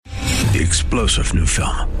The explosive new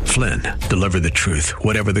film, Flynn, deliver the truth,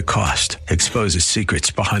 whatever the cost, exposes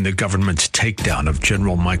secrets behind the government's takedown of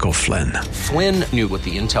General Michael Flynn. Flynn knew what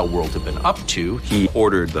the intel world had been up to. He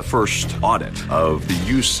ordered the first audit of the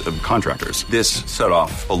use of contractors. This set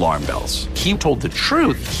off alarm bells. He told the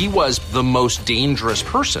truth. He was the most dangerous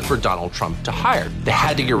person for Donald Trump to hire. They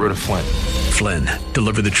had to get rid of Flynn. Flynn,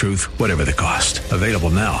 deliver the truth, whatever the cost. Available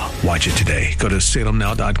now. Watch it today. Go to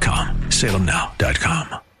salemnow.com.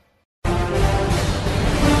 salemnow.com.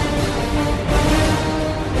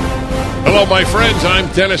 Hello, my friends. I'm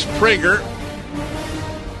Dennis Prager.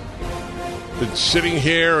 Been sitting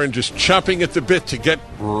here and just chomping at the bit to get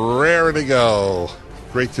raring to go.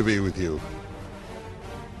 Great to be with you.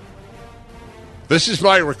 This is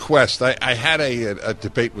my request. I had a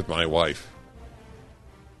debate with my wife,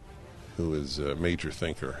 who is a major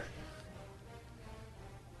thinker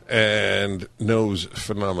and knows a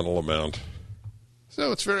phenomenal amount.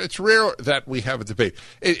 So it's rare that we have a debate.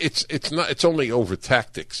 It's only over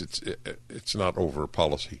tactics. It's not over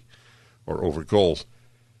policy or over goals.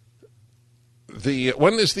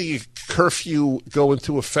 When does the curfew go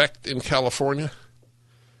into effect in California?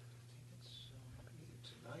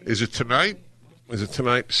 Is it tonight?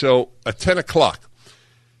 So at 10 o'clock.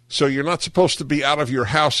 So you're not supposed to be out of your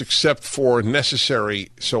house except for necessary.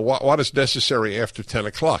 So what is necessary after 10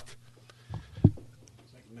 o'clock?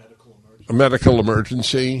 A medical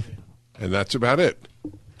emergency, and that's about it.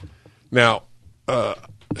 Now,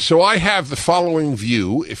 so I have the following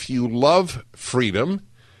view. If you love freedom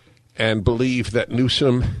and believe that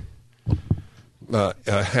Newsom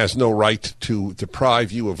has no right to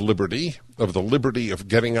deprive you of liberty, of the liberty of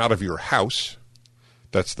getting out of your house,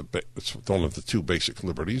 that's one of the two basic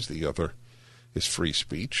liberties. The other is free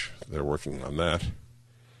speech. They're working on that.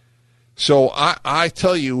 So I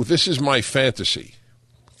tell you, this is my fantasy,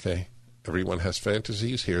 okay? Everyone has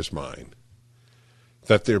fantasies. Here's mine.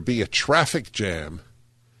 That there be a traffic jam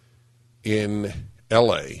in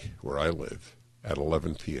L.A., where I live, at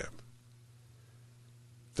 11 p.m.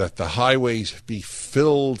 That the highways be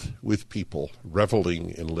filled with people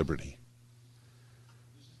reveling in liberty.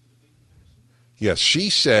 Yes,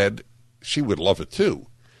 she said she would love it too.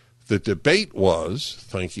 The debate was,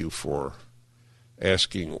 thank you for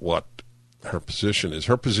asking what her position is.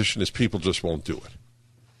 Her position is people just won't do it.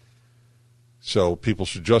 So people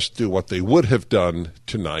should just do what they would have done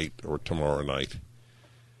tonight or tomorrow night.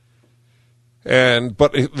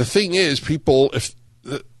 But the thing is, people,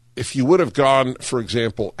 if you would have gone, for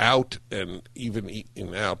example, out and even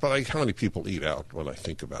eaten out, but how many people eat out when I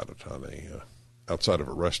think about it on outside of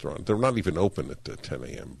a restaurant? They're not even open at 10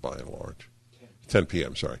 a.m. by and large. 10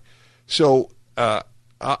 p.m., sorry. So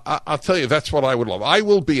I'll tell you, that's what I would love. I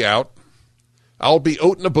will be out. I'll be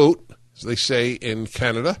out in a boot, as they say in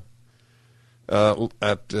Canada.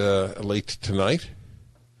 At late tonight.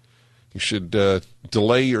 You should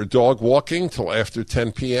delay your dog walking till after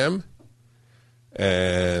 10 p.m.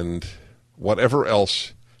 and whatever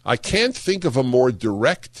else. I can't think of a more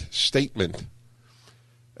direct statement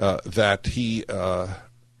that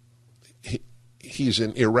he's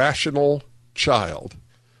an irrational child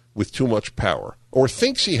with too much power, or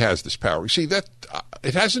thinks he has this power. You see, that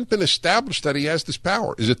it hasn't been established that he has this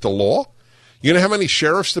power. Is it the law? You know how many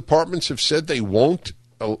sheriff's departments have said they won't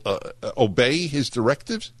obey his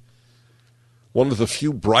directives? One of the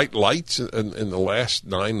few bright lights in the last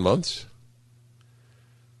 9 months.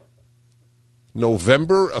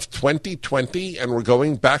 November of 2020, and we're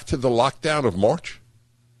going back to the lockdown of March?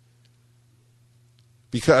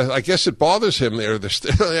 Because I guess it bothers him there.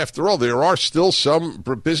 After all, there are still some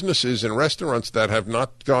businesses and restaurants that have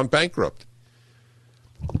not gone bankrupt.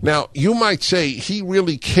 Now, you might say he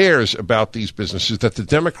really cares about these businesses, that the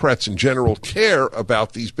Democrats in general care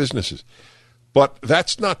about these businesses. But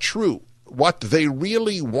that's not true. What they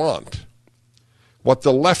really want, what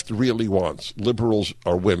the left really wants, liberals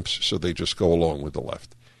are wimps, so they just go along with the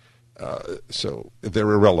left. So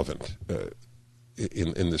they're irrelevant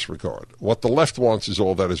in this regard. What the left wants is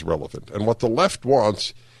all that is relevant. And what the left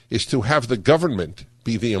wants is to have the government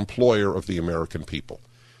be the employer of the American people.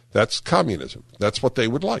 That's communism. That's what they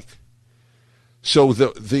would like. So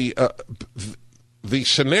the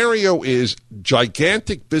scenario is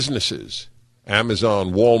gigantic businesses,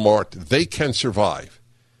 Amazon, Walmart, they can survive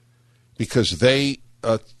because they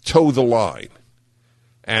toe the line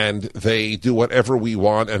and they do whatever we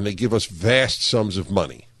want and they give us vast sums of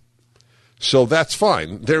money. So that's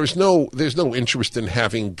fine. There's no interest in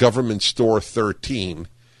having Government Store 13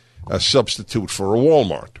 a substitute for a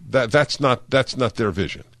Walmart. That's not their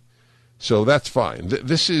vision. So that's fine.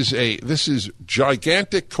 This is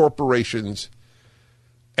gigantic corporations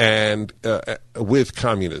and with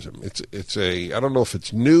communism. It's I don't know if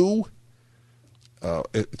it's new.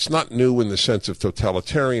 It's not new in the sense of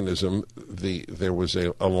totalitarianism. There was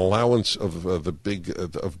an allowance of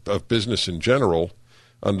of business in general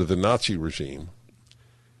under the Nazi regime,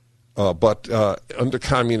 but under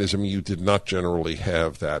communism you did not generally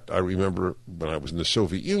have that. I remember when I was in the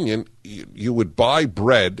Soviet Union, you would buy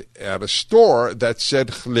bread at a store that said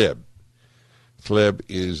chleb. Chleb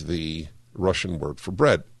is the Russian word for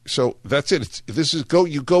bread. So that's it.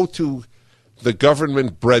 You go to the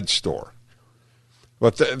government bread store.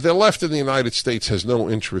 But the left in the United States has no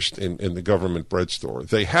interest in the government bread store.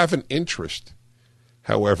 They have an interest,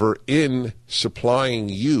 however, in supplying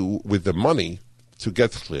you with the money to get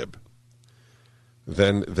chleb.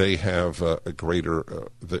 Then they have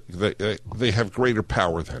they have greater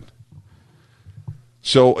power then.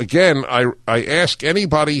 So again, I ask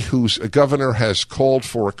anybody whose governor has called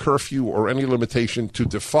for a curfew or any limitation to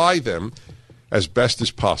defy them as best as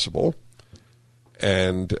possible,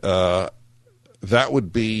 and that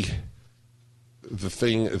would be the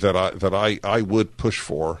thing that I would push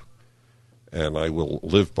for, and I will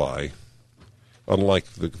live by.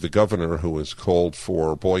 Unlike the governor who has called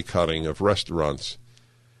for boycotting of restaurants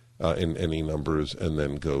in any numbers, and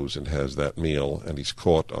then goes and has that meal, and he's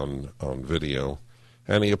caught on video.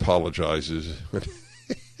 And he apologizes,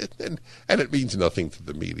 and it means nothing to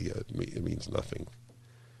the media. It means nothing.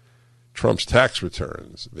 Trump's tax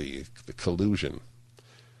returns, the collusion.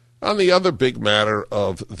 On the other big matter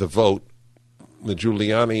of the vote, the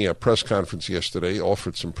Giuliani press conference yesterday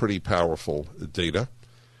offered some pretty powerful data.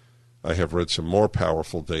 I have read some more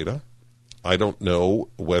powerful data. I don't know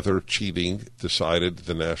whether cheating decided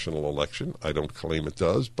the national election. I don't claim it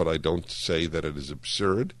does, but I don't say that it is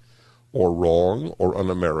absurd or wrong or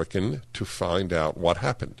un-American to find out what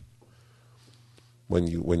happened. When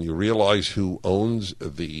you realize who owns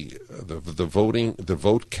the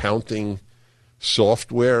vote counting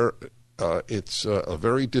software, it's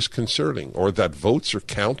very disconcerting. Or that votes are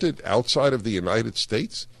counted outside of the United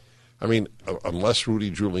States. I mean, unless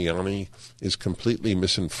Rudy Giuliani is completely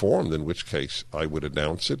misinformed, in which case I would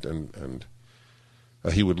announce it, and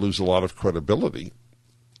he would lose a lot of credibility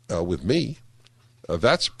with me.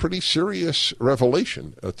 That's pretty serious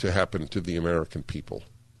revelation to happen to the American people.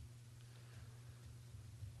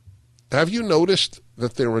 Have you noticed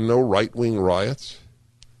that there were no right-wing riots?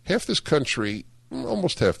 Half this country,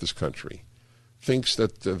 almost half this country, thinks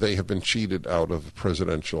that they have been cheated out of the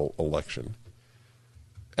presidential election.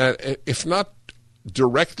 And if not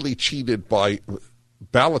directly cheated by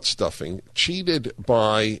ballot stuffing, cheated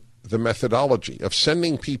by the methodology of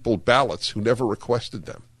sending people ballots who never requested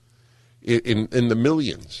them. In the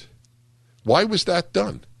millions. Why was that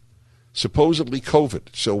done? Supposedly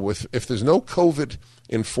COVID. So if there's no COVID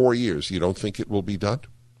in 4 years, you don't think it will be done?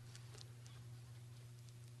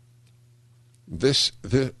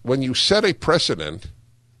 When you set a precedent,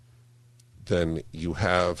 then you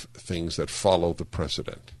have things that follow the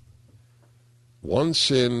precedent. One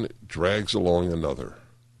sin drags along another.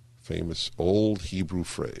 Famous old Hebrew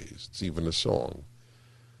phrase. It's even a song.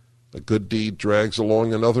 A good deed drags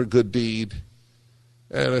along another good deed,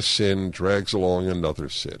 and a sin drags along another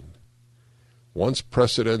sin. Once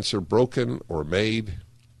precedents are broken or made,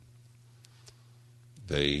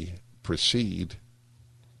 they precede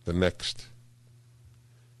the next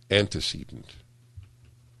antecedent.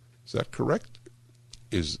 Is that correct?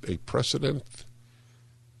 Is a precedent...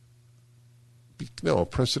 No, a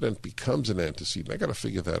precedent becomes an antecedent. I got to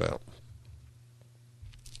figure that out.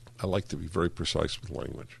 I like to be very precise with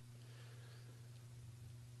language.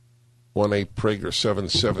 1-8-Prager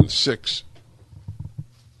 776.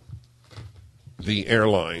 The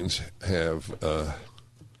airlines have,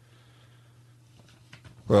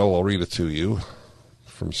 I'll read it to you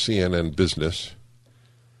from CNN Business.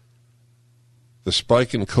 The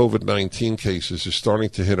spike in COVID-19 cases is starting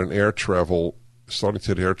to hit air travel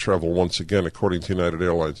once again, according to United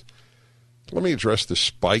Airlines. Let me address the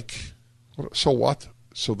spike. So what?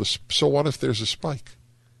 So what if there's a spike?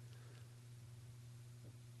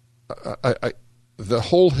 The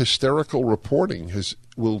whole hysterical reporting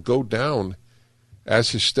will go down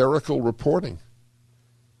as hysterical reporting.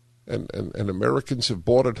 And Americans have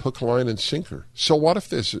bought it hook, line, and sinker. So what if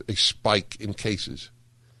there's a spike in cases?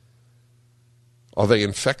 Are they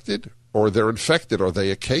infected? Or they're infected? Are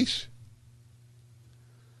they a case?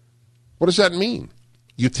 What does that mean?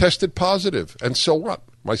 You tested positive, and so what?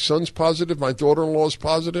 My son's positive, my daughter-in-law's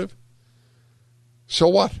positive. So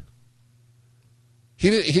what?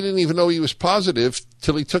 He didn't even know he was positive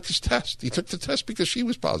till he took his test. He took the test because she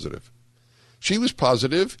was positive. She was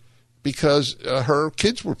positive because her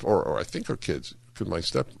kids were, or I think her kids, because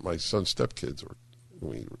my son's stepkids are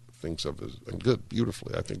who he thinks of as, and good,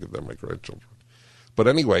 beautifully. I think of them my grandchildren. But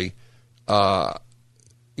anyway,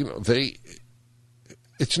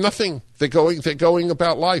 it's nothing. They're going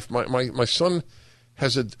about life. My son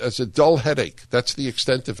has a dull headache. That's the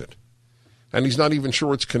extent of it, and he's not even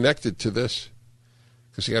sure it's connected to this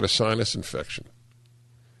because he had a sinus infection.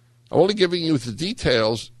 I'm only giving you the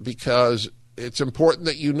details because it's important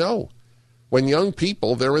that you know. When young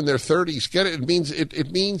people, they're in their 30s, get it.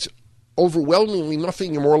 It means overwhelmingly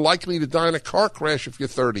nothing. You're more likely to die in a car crash if you're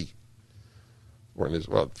 30. Or in his,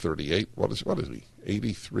 38. What is he?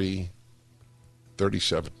 83,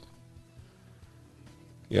 37.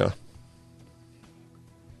 Yeah.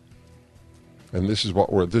 And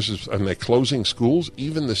and they're closing schools.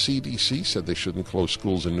 Even the CDC said they shouldn't close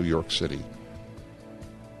schools in New York City.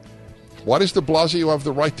 Why does de Blasio have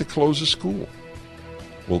the right to close a school?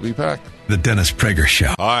 We'll be back. The Dennis Prager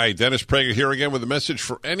Show. Hi, Dennis Prager here again with a message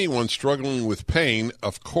for anyone struggling with pain.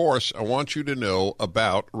 Of course, I want you to know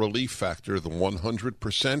about Relief Factor, the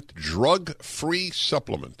 100% drug-free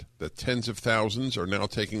supplement that tens of thousands are now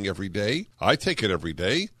taking every day. I take it every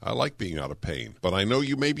day. I like being out of pain. But I know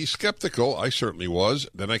you may be skeptical. I certainly was.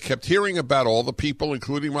 Then I kept hearing about all the people,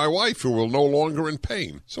 including my wife, who were no longer in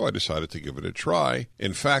pain. So I decided to give it a try.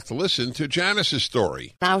 In fact, listen to Janice's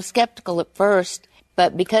story. I was skeptical at first.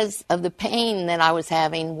 But because of the pain that I was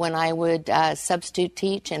having when I would substitute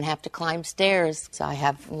teach and have to climb stairs, so I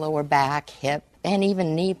have lower back, hip, and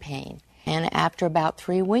even knee pain. And after about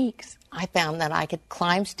 3 weeks, I found that I could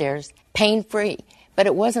climb stairs pain-free. But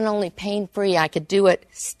it wasn't only pain-free. I could do it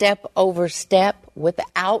step over step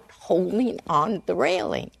without holding on the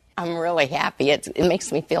railing. I'm really happy. It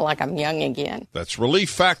makes me feel like I'm young again. That's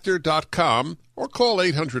ReliefFactor.com or call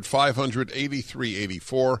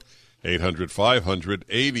 800-500-8384.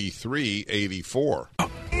 800-500-8384.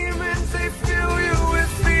 Demons, they fill you with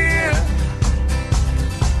fear.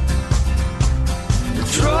 The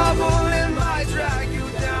trouble in might drag you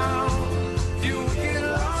down. You get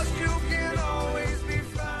lost, you can always be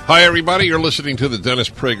found. Hi, everybody. You're listening to the Dennis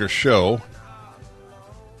Prager Show.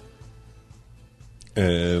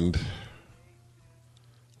 And I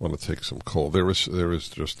want to take some call. There is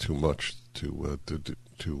just too much to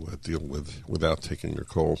deal with without taking your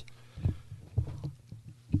calls.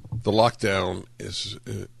 The lockdown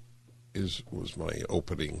was my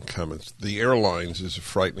opening comments. The airlines is a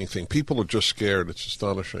frightening thing. People are just scared. It's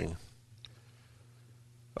astonishing.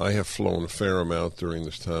 I have flown a fair amount during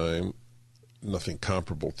this time. Nothing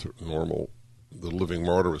comparable to normal. The living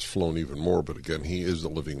martyr has flown even more, but again, he is the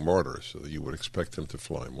living martyr, so you would expect him to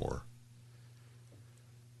fly more.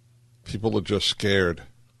 People are just scared.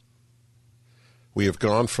 We have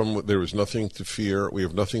gone from there is nothing to fear, we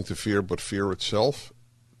have nothing to fear but fear itself,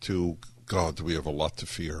 to, God, do we have a lot to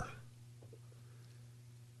fear.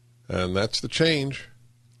 And that's the change.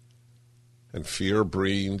 And fear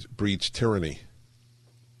breeds tyranny.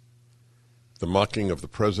 The mocking of the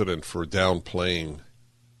president for downplaying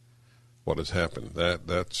what has happened.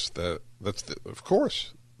 That's of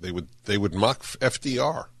course they would mock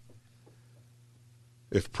FDR.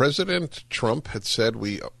 If President Trump had said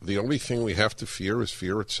the only thing we have to fear is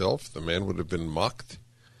fear itself, the man would have been mocked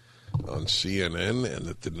on CNN and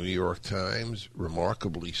at the New York Times,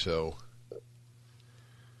 remarkably so.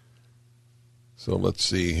 So let's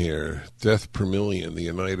see here. Death per million. The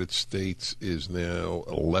United States is now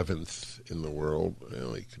 11th in the world.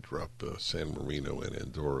 Well, you could drop San Marino and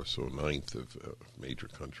Andorra, so 9th of major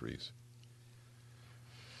countries.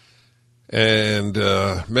 And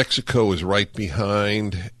Mexico is right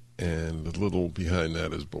behind, and a little behind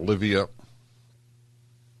that is Bolivia.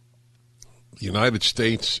 The United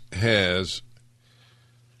States has,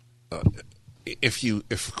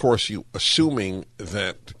 assuming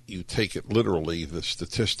that you take it literally, the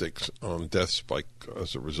statistics on death spike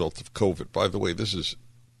as a result of COVID. By the way, this is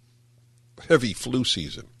heavy flu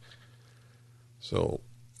season, so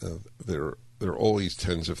there are always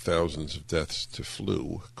tens of thousands of deaths to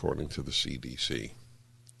flu, according to the CDC.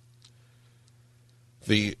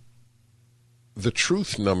 The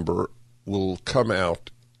truth number will come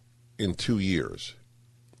out in 2 years,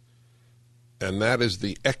 and that is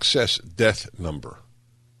the excess death number.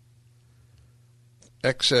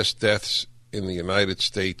 Excess deaths in the United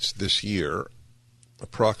States this year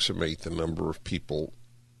approximate the number of people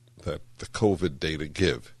that the COVID data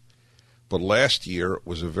give. But last year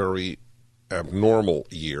was a very abnormal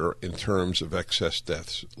year in terms of excess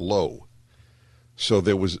deaths, low. So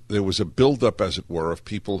there was a buildup, as it were, of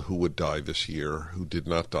people who would die this year who did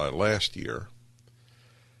not die last year.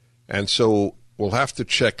 And so we'll have to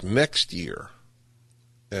check next year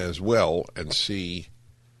as well and see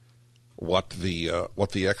what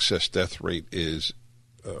the excess death rate is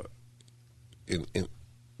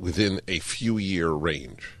within a few year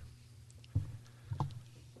range.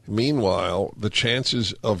 Meanwhile, the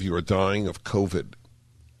chances of your dying of COVID,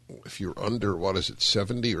 if you're under,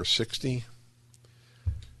 70 or 60?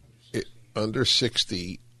 Under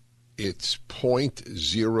 60, it's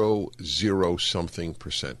 0.00 something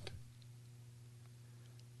percent.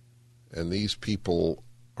 And these people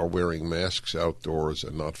are wearing masks outdoors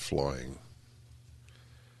and not flying.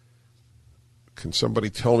 Can somebody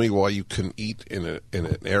tell me why you can eat in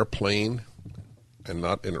an airplane and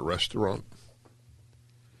not in a restaurant?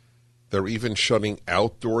 They're even shutting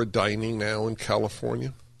outdoor dining now in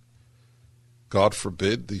California. God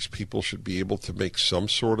forbid these people should be able to make some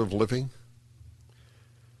sort of living.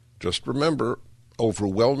 Just remember,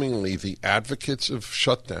 overwhelmingly, the advocates of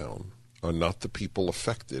shutdown are not the people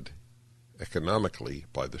affected economically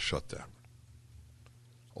by the shutdown.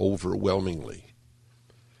 Overwhelmingly.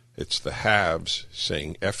 It's the haves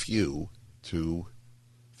saying F you to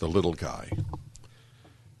the little guy.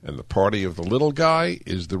 And the party of the little guy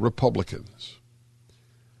is the Republicans.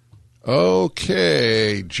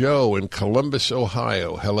 Okay, Joe in Columbus,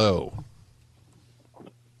 Ohio. Hello.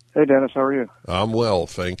 Hey, Dennis, how are you? I'm well,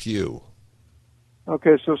 thank you.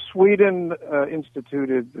 Okay, so Sweden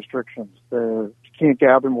instituted restrictions. You can't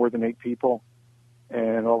gather more than 8 people,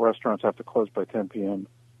 and all restaurants have to close by 10 p.m.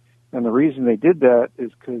 And the reason they did that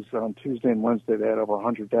is because on Tuesday and Wednesday they had over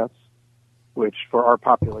 100 deaths, which for our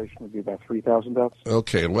population would be about 3,000 deaths.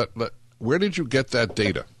 Okay, where did you get that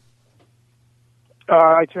data?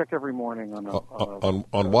 I check every morning on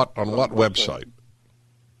what website?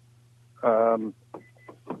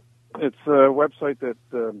 It's a website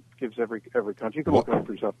that gives every country. You can look it up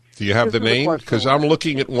for yourself. Do you have the name? Because I'm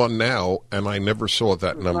looking at one now, and I never saw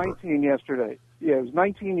that number. 19 yesterday. Yeah, it was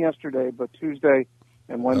 19 yesterday, but Tuesday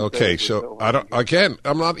and Wednesday. Okay, so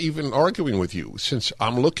I'm not even arguing with you. Since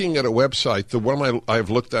I'm looking at a website, the one I've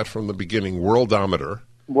looked at from the beginning, Worldometer.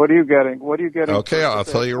 What are you getting? Okay, I'll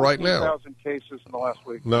tell you right now. 1,000 cases in the last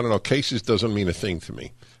week. No. Cases doesn't mean a thing to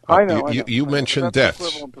me. I know. You mentioned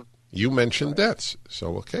deaths. You mentioned deaths.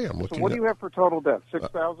 So, okay, I'm looking at... So what do you have for total deaths?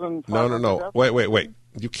 6,000? No. Wait.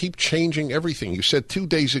 You keep changing everything. You said 2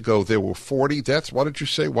 days ago there were 40 deaths. What did you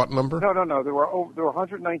say? What number? No. There were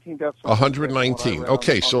 119 deaths. 119.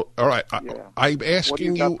 Okay, so, all right. Yeah. I'm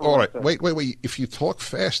asking you... All right, wait. If you talk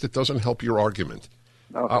fast, it doesn't help your argument.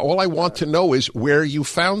 Okay. All I want to know is where you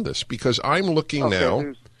found this, because I'm looking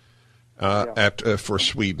now for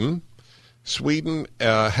Sweden. Sweden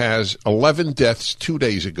has 11 deaths 2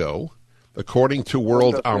 days ago, according to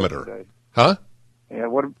Worldometer. Huh? Yeah,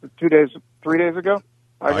 3 days ago?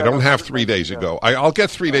 I don't have 3 days ago. I'll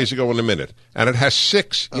get 3 days ago in a minute. And it has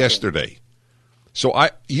 6 yesterday. So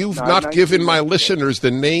you've not given my listeners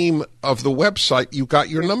the name of the website you got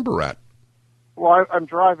your number at. Well, I'm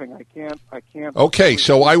driving. I can't. Okay,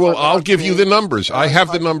 so I'll give you the numbers. I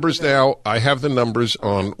have the numbers now. I have the numbers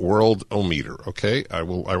on Worldometer. Okay, I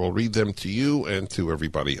will read them to you and to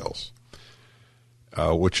everybody else,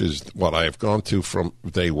 which is what I have gone to from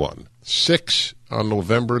day one. 6 on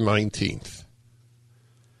November 19th.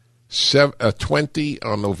 20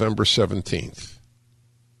 on November 17th.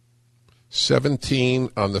 17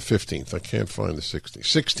 on the 15th. I can't find the 16th.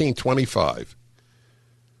 16, 25.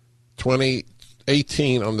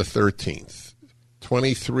 18 on the 13th,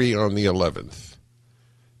 23 on the 11th,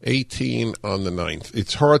 18 on the 9th.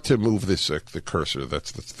 It's hard to move the cursor.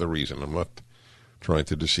 That's the reason. I'm not trying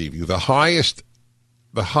to deceive you. The highest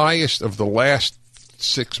of the last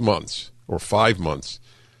 6 months or 5 months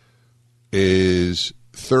is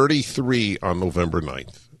 33 on November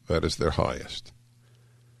 9th. That is their highest.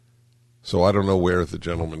 So I don't know where the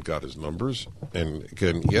gentleman got his numbers. And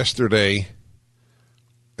again, yesterday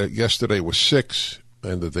was 6,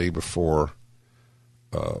 and the day before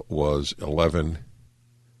was 11,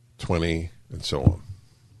 20, and so on.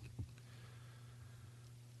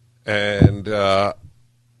 And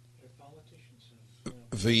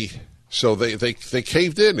so they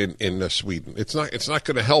caved in Sweden. It's not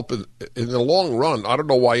going to help in the long run. I don't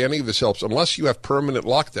know why any of this helps unless you have permanent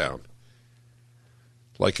lockdown,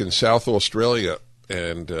 like in South Australia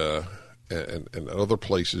and other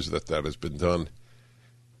places that has been done.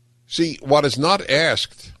 See, what is not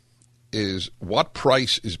asked is what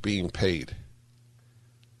price is being paid.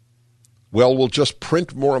 Well, we'll just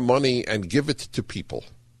print more money and give it to people.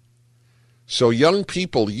 So young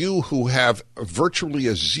people, you who have virtually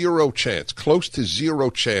a zero chance, close to zero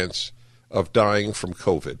chance of dying from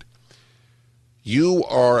COVID, you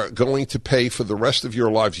are going to pay for the rest of your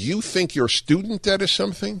lives. You think your student debt is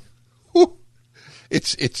something? Whew.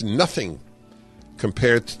 It's nothing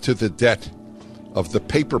compared to the debt of the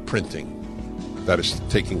paper printing that is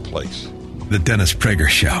taking place. The Dennis Prager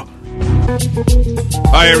Show.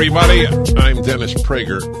 Hi, everybody. I'm Dennis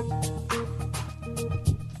Prager.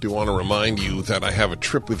 Do want to remind you that I have a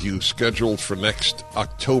trip with you scheduled for next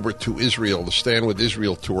October to Israel, the Stand With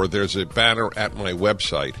Israel tour. There's a banner at my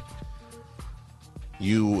website.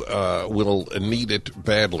 You will need it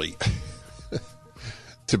badly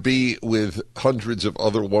to be with hundreds of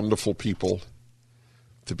other wonderful people,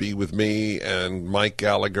 to be with me and Mike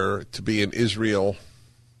Gallagher, to be in Israel.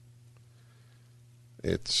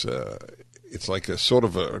 It's like a sort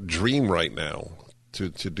of a dream right now to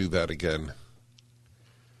do that again.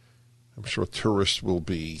 I'm sure tourists will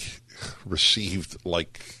be received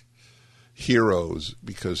like heroes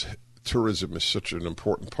because tourism is such an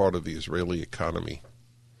important part of the Israeli economy.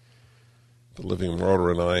 The Living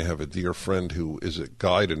Martyr and I have a dear friend who is a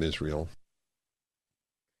guide in Israel.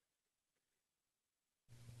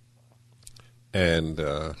 And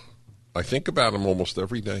I think about him almost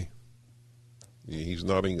every day. He's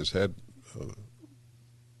nodding his head,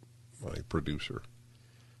 my producer.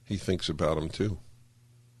 He thinks about him too.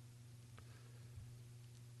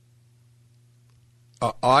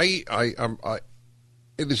 It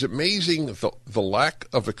is amazing the lack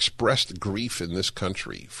of expressed grief in this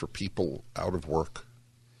country for people out of work.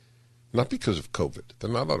 Not because of COVID. They're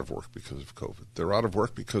not out of work because of COVID. They're out of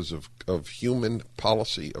work because of human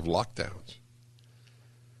policy of lockdowns.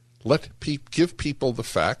 Give people the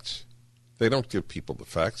facts. They don't give people the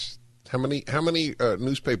facts. How many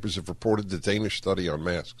newspapers have reported the Danish study on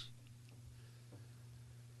masks?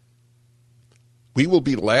 We will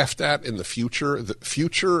be laughed at in the future. The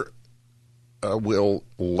future will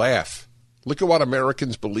laugh. Look at what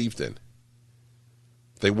Americans believed in.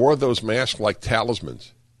 They wore those masks like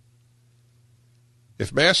talismans.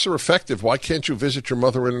 If masks are effective, why can't you visit your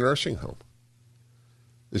mother in a nursing home?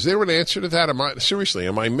 Is there an answer to that?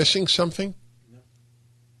 Am I missing something? No.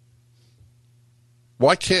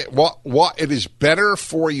 Why can't what it is better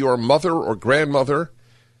for your mother or grandmother,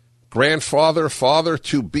 grandfather, father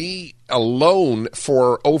to be alone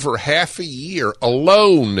for over half a year,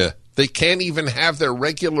 alone. They can't even have their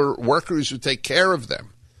regular workers who take care of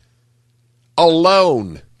them.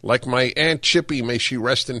 Alone, like my Aunt Chippy, may she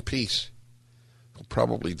rest in peace, who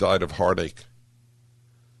probably died of heartache.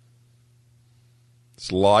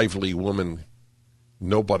 This lively woman,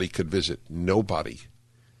 nobody could visit, nobody.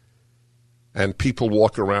 And people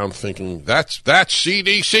walk around thinking, that's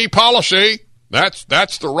CDC policy.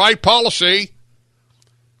 That's the right policy.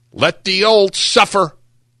 Let the old suffer.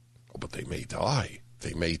 Oh, but they may die.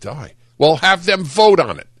 They may die. Well, have them vote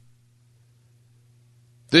on it.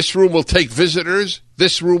 This room will take visitors.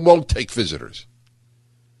 This room won't take visitors.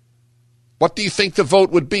 What do you think the vote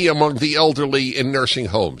would be among the elderly in nursing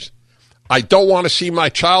homes? I don't want to see my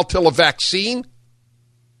child till a vaccine?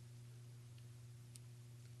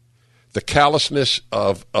 The callousness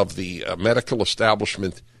of the medical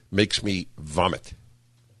establishment makes me vomit.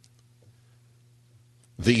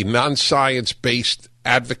 The non-science-based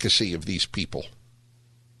advocacy of these people.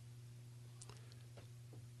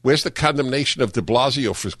 Where's the condemnation of de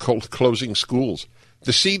Blasio for closing schools?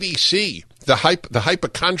 The CDC, the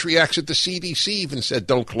hypochondriacs at the CDC even said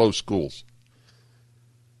don't close schools.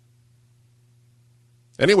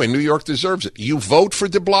 Anyway, New York deserves it. You vote for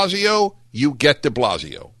de Blasio, you get de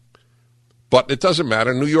Blasio. But it doesn't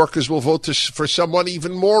matter. New Yorkers will vote for someone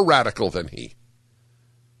even more radical than he.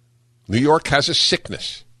 New York has a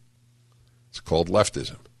sickness. It's called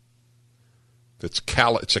leftism.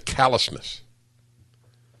 It's a callousness.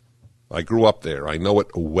 I grew up there. I know it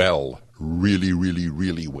well. Really, really,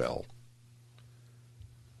 really well.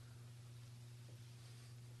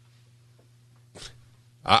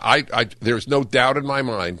 There's no doubt in my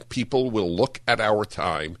mind people will look at our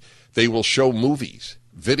time. They will show movies,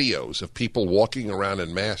 videos of people walking around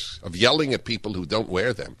in masks, of yelling at people who don't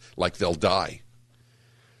wear them like they'll die.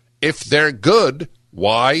 If they're good,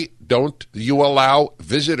 why don't you allow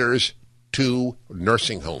visitors to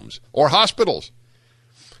nursing homes or hospitals?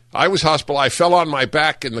 I was hospitalized. I fell on my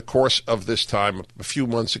back in the course of this time a few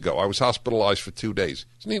months ago. I was hospitalized for 2 days.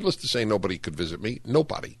 It's needless to say nobody could visit me.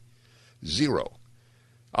 Nobody. Zero.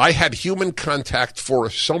 I had human contact for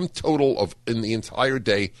a sum total of, in the entire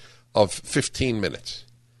day, of 15 minutes.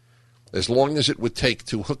 As long as it would take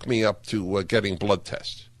to hook me up to getting blood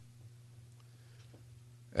tests.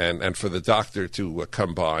 And for the doctor to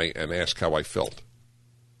come by and ask how I felt.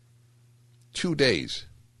 2 days.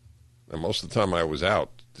 And most of the time I was out.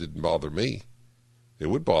 Didn't bother me. It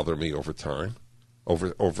would bother me over time.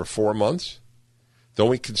 Over 4 months. Don't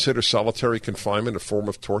we consider solitary confinement a form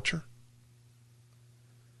of torture?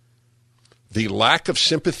 The lack of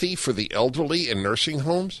sympathy for the elderly in nursing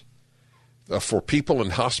homes, for people in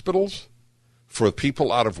hospitals, for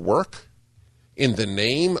people out of work, in the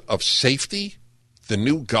name of safety, the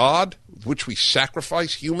new God which we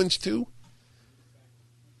sacrifice humans to,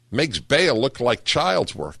 makes bail look like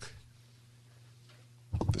child's work.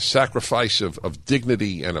 The sacrifice of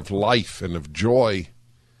dignity and of life and of joy,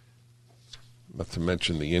 not to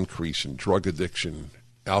mention the increase in drug addiction,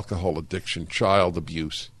 alcohol addiction, child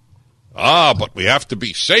abuse. But we have to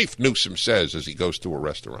be safe, Newsom says as he goes to a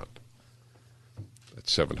restaurant.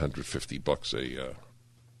 That's $750 a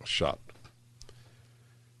shot.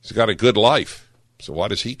 He's got a good life, so why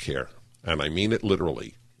does he care? And I mean it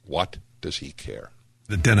literally. What does he care?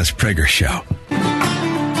 The Dennis Prager Show.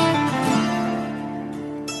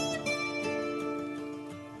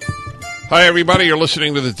 Hi, everybody. You're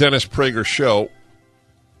listening to the Dennis Prager Show.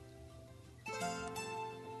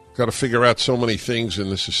 Got to figure out so many things in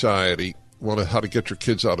this society. How to get your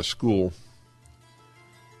kids out of school.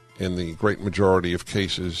 In the great majority of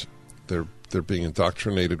cases, they're being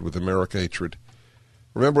indoctrinated with America hatred.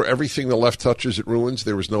 Remember, everything the left touches, it ruins.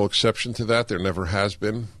 There is no exception to that. There never has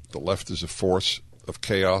been. The left is a force of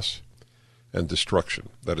chaos and destruction.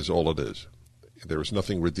 That is all it is. There is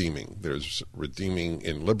nothing redeeming. There's redeeming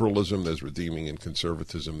in liberalism. There's redeeming in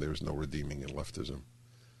conservatism. There's no redeeming in leftism.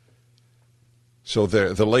 So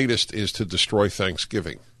the latest is to destroy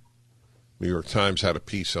Thanksgiving. New York Times had a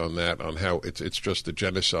piece on that, on how it's just a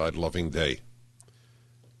genocide-loving day.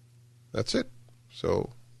 That's it.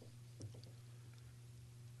 So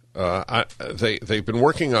they've been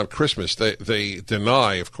working on Christmas. They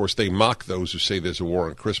deny, of course, they mock those who say there's a war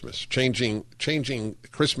on Christmas. Changing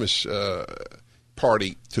Christmas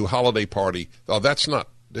party to holiday party.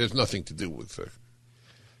 There's nothing to do with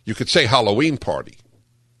you could say Halloween party.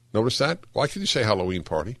 Notice that? Why could you say Halloween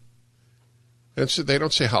party? And so they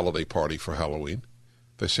don't say holiday party for Halloween.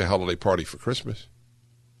 They say holiday party for Christmas.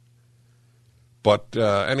 But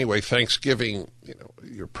anyway, Thanksgiving,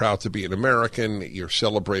 you're proud to be an American. You're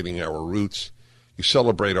celebrating our roots. You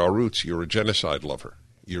celebrate our roots. You're a genocide lover.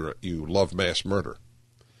 You love mass murder.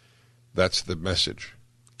 That's the message.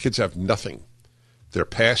 Kids have nothing. Their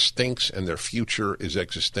past stinks and their future is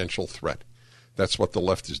existential threat. That's what the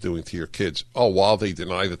left is doing to your kids. While they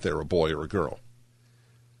deny that they're a boy or a girl.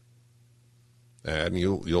 And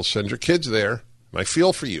you'll send your kids there. And I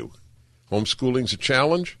feel for you. Homeschooling's a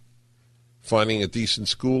challenge. Finding a decent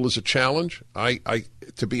school is a challenge.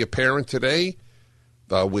 To be a parent today,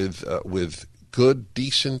 with good,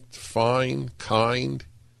 decent, fine, kind,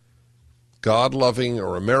 God-loving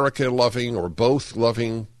or America-loving or both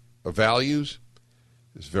loving values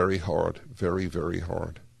is very hard, very, very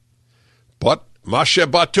hard. But Mashe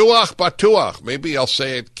Batuach, Batuach. Maybe I'll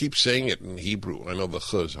keep saying it in Hebrew. I know the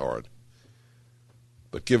ch is hard.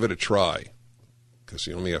 But give it a try, because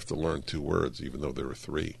you only have to learn 2 words, even though there are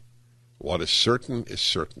 3. What is certain is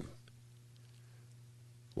certain.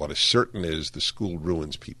 What is certain is the school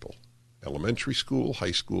ruins people. Elementary school,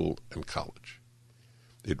 high school, and college.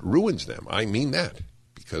 It ruins them. I mean that,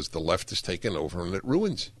 because the left has taken over and it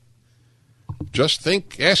ruins. Just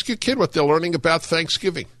ask your kid what they're learning about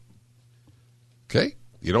Thanksgiving. Okay?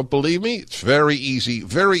 You don't believe me? It's very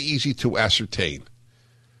easy to ascertain.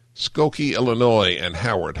 Skokie, Illinois, and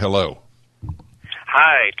Howard, hello.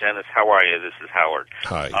 Hi, Dennis. How are you? This is Howard.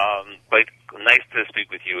 Hi. But nice to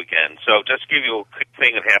speak with you again. So just to give you a quick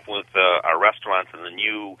thing that happened with our restaurants and the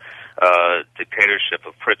new dictatorship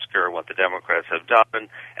of Pritzker and what the Democrats have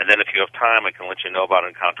done. And then if you have time, I can let you know about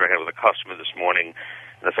an encounter I had with a customer this morning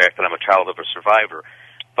and the fact that I'm a child of a survivor.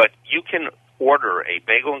 But you can order a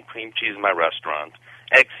bagel and cream cheese in my restaurant,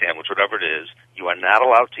 egg sandwich, whatever it is. You are not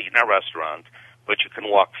allowed to eat in our restaurant, but you can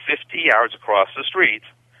walk 50 yards across the street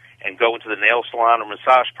and go into the nail salon or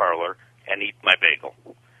massage parlor and eat my bagel.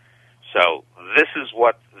 So this is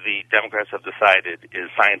what the Democrats have decided is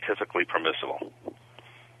scientifically permissible.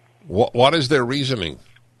 What is their reasoning?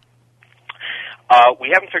 We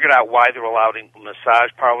haven't figured out why they're allowing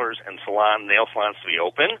massage parlors and nail salons to be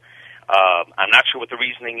open. I'm not sure what the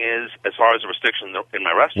reasoning is as far as the restriction in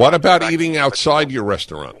my restaurant. What about eating outside your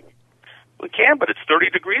restaurant? We can, but it's 30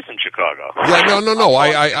 degrees in Chicago. Yeah, no.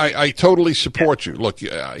 I totally support you. Look,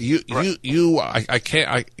 I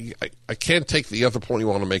can't take the other point you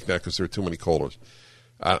want to make now because there are too many callers.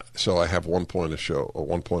 So I have 1 point of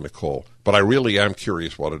 1 point of call. But I really am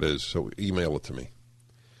curious what it is. So email it to me.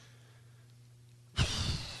 We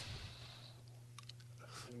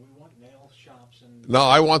want nail shops and No,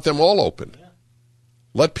 I want them all open. Yeah.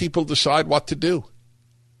 Let people decide what to do.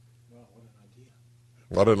 Well, what an idea!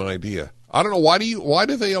 What an idea! I don't know why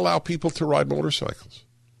do they allow people to ride motorcycles?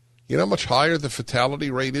 You know how much higher the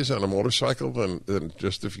fatality rate is on a motorcycle than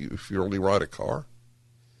just if you only ride a car?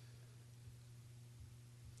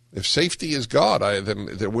 If safety is God, then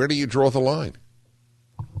where do you draw the line?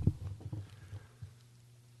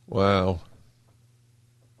 Wow.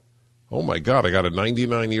 Oh, my God, I got a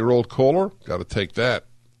 99-year-old caller. Got to take that.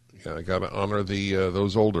 Yeah, I got to honor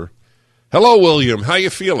those older. Hello, William. How you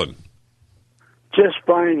feeling? Just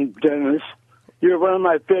fine, Dennis. You're one of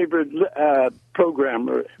my favorite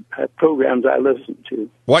programs I listen to.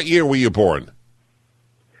 What year were you born?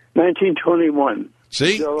 1921.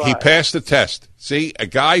 See, July. he passed the test. See, a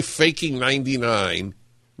guy faking 99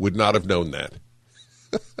 would not have known that.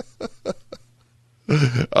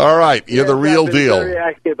 All right, you're the real I've been deal. Very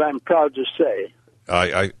active, I'm proud to say.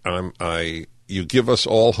 You give us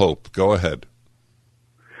all hope. Go ahead.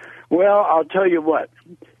 Well, I'll tell you what.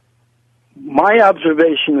 My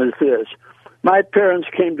observation is this. My parents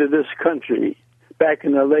came to this country back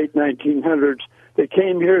in the late 1900s. They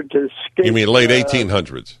came here to escape. You mean late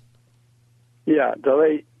 1800s? Yeah, the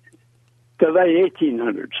late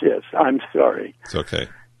 1800s. Yes, I'm sorry. It's okay.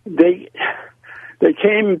 They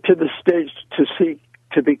came to the States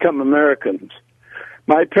to become Americans.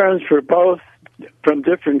 My parents were both from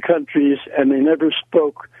different countries, and they never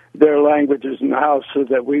spoke their languages in the house so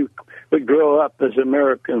that we would grow up as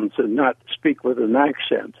Americans and not speak with an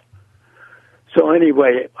accent. So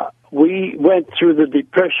anyway, we went through the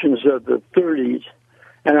depressions of the 30s,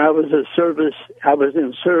 and I was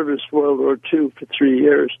in service World War II for 3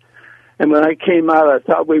 years. And when I came out, I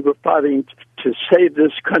thought we were fighting to save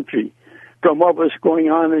this country from what was going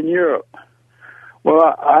on in Europe. Well,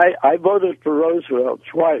 I voted for Roosevelt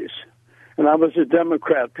twice, and I was a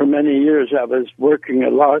Democrat for many years. I was working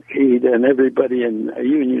at Lockheed and everybody in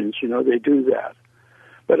unions, they do that.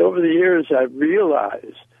 But over the years, I've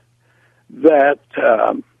realized that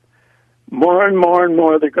more and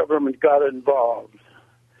more the government got involved.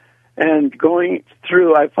 And going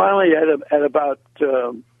through, I finally, at about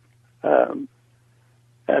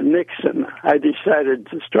Nixon, I decided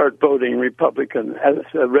to start voting Republican as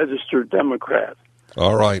a registered Democrat.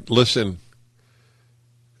 All right, listen.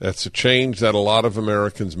 That's a change that a lot of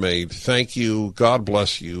Americans made. Thank you. God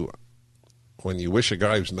bless you. When you wish a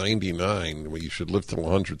guy who's 99, well, you should live till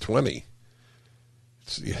 120.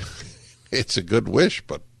 It's a good wish,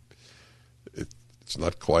 but it's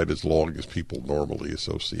not quite as long as people normally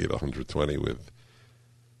associate 120 with.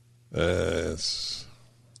 I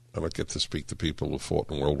don't get to speak to people who fought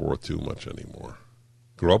in World War II much anymore.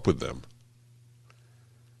 Grew up with them.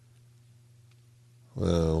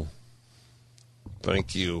 Well,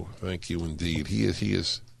 thank you indeed. He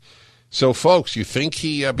is. So, folks, you think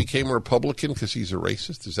he became a Republican because he's a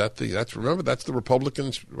racist? Is that remember that's the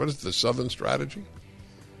Republicans? What is the Southern strategy?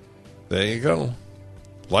 There you go.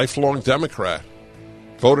 Lifelong Democrat.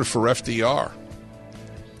 Voted for FDR.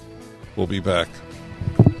 We'll be back.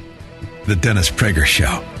 The Dennis Prager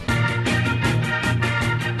Show.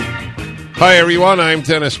 Hi, everyone. I'm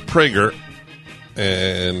Dennis Prager.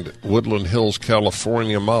 And Woodland Hills,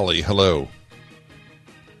 California, Molly. Hello.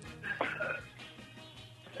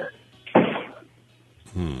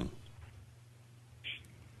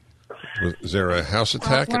 Is there a house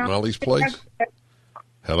attack at Molly's place?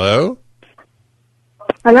 Hello?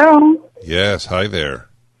 Hello. Yes, hi there.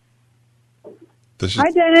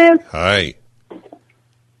 Hi, Dennis. Hi.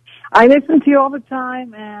 I listen to you all the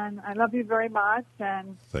time, and I love you very much.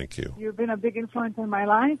 And thank you. You've been a big influence in my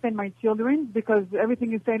life and my children, because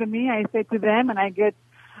everything you say to me, I say to them, and I get,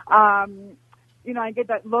 I get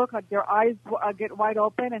that look, like their eyes get wide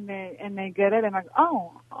open, and they get it, and like,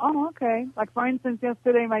 oh, okay. Like, for instance,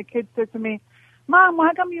 yesterday my kid said to me, "Mom,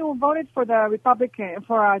 how come you voted for the Republican,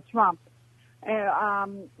 for Trump?"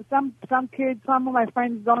 And some of my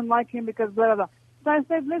friends don't like him because blah, blah, blah. So I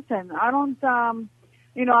said, listen, I don't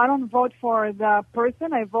vote for the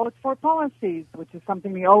person. I vote for policies, which is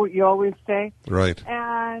something you always say. Right.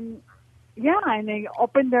 And and they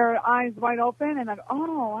open their eyes wide open, and like,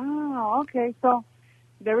 oh, wow, okay. So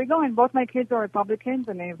there we go. And both my kids are Republicans,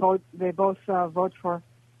 and they both vote for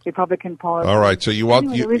Republican policies. All right. So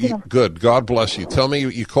good. God bless you. Tell me,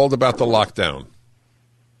 you called about the lockdown.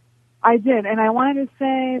 I did, and I wanted to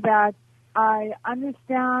say that I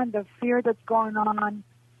understand the fear that's going on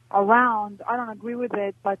around. I don't agree with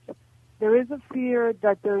it, but there is a fear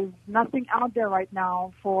that there's nothing out there right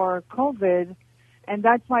now for COVID, and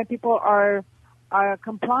that's why people are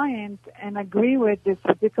compliant and agree with this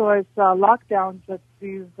ridiculous lockdowns that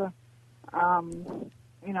these, officials,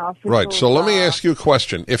 right. So let me ask you a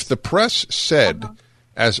question. If the press said,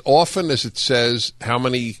 as often as it says how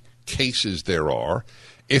many cases there are,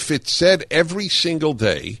 if it said every single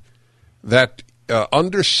day that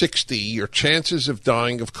under 60, your chances of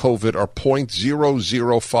dying of COVID are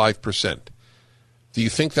 0.005%. Do you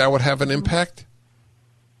think that would have an impact?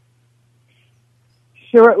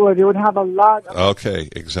 Sure it would. It would have a lot of... Okay,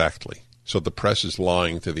 exactly. So the press is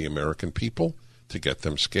lying to the American people to get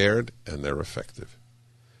them scared, and they're effective.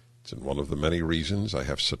 It's one of the many reasons I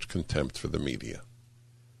have such contempt for the media.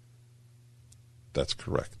 That's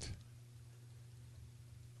correct.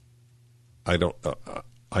 I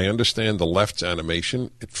understand the left's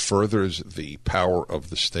animation. It furthers the power of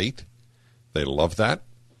the state. They love that.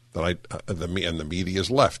 And the media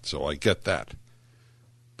is left, so I get that.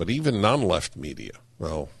 But even non-left media,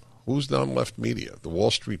 well, who's non-left media? The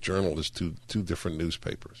Wall Street Journal is two different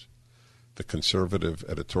newspapers. The conservative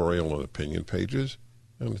editorial and opinion pages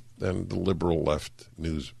and the liberal left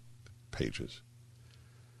news pages.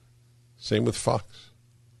 Same with Fox.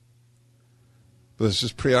 There's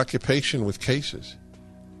this preoccupation with cases.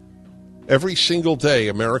 Every single day,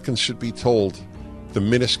 Americans should be told the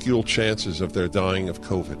minuscule chances of their dying of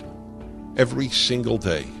COVID. Every single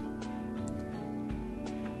day.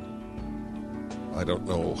 I don't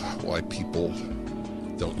know why people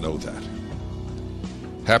don't know that.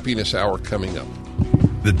 Happiness Hour coming up.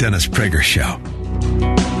 The Dennis Prager Show.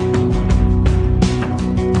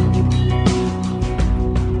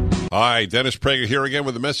 Hi, Dennis Prager here again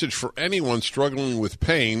with a message for anyone struggling with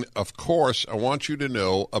pain. Of course, I want you to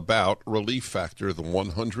know about Relief Factor, the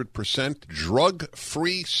 100%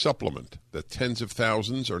 drug-free supplement that tens of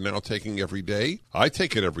thousands are now taking every day. I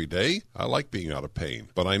take it every day. I like being out of pain.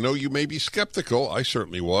 But I know you may be skeptical. I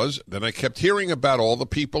certainly was. Then I kept hearing about all the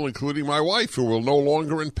people, including my wife, who were no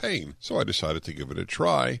longer in pain. So I decided to give it a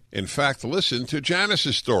try. In fact, listen to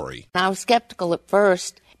Janice's story. I was skeptical at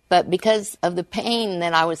first. But because of the pain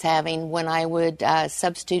that I was having when I would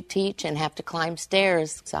substitute teach and have to climb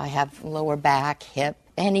stairs, so I have lower back, hip,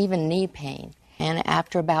 and even knee pain. And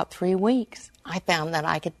after about 3 weeks, I found that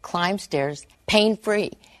I could climb stairs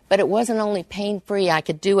pain-free. But it wasn't only pain-free. I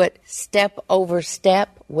could do it step over step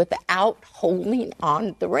without holding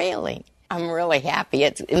on the railing. I'm really happy.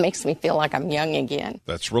 It makes me feel like I'm young again.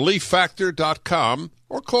 That's ReliefFactor.com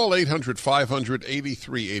or call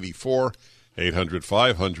 800-500-8384.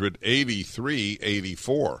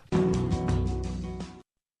 800-500-8384.